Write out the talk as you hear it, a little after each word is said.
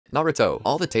Naruto.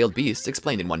 All the tailed beasts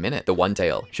explained in 1 minute. The one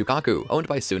tail. Shukaku. Owned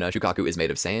by Suna, Shukaku is made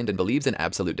of sand and believes in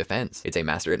absolute defense. It's a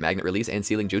master at magnet release and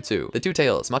sealing jutsu. The two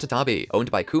tails. Matatabi.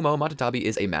 Owned by Kumo, Matatabi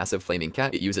is a massive flaming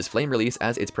cat. It uses flame release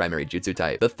as its primary jutsu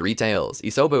type. The three tails.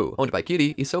 Isobu. Owned by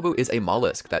Kiri, Isobu is a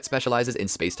mollusk that specializes in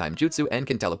space-time jutsu and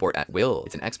can teleport at will.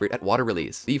 It's an expert at water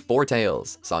release. The four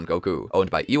tails. Son Goku. Owned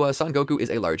by Iwa, Son Goku is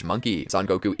a large monkey. Son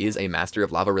Goku is a master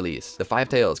of lava release. The five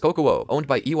tails. Kokuo. Owned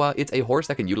by Iwa, it's a horse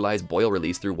that can utilize boil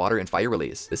release through water and fire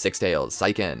release. The six tails.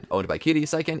 Saiken. Owned by Kiri,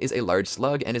 Saiken is a large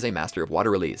slug and is a master of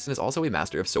water release, and is also a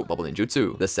master of soap bubble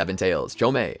ninjutsu. The seven tails.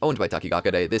 Chome. Owned by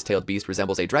Takigakure, this tailed beast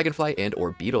resembles a dragonfly and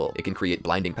or beetle. It can create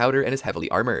blinding powder and is heavily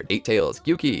armored. Eight tails.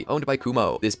 Gyuki. Owned by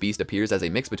Kumo. This beast appears as a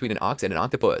mix between an ox and an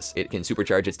octopus. It can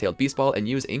supercharge its tailed beast ball and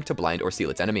use ink to blind or seal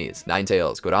its enemies. Nine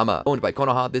tails. Kurama. Owned by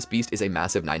Konoha, this beast is a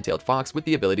massive nine-tailed fox with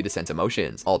the ability to sense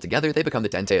emotions. Altogether, they become the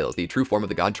 10 tails, the true form of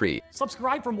the god tree.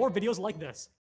 Subscribe for more videos like this.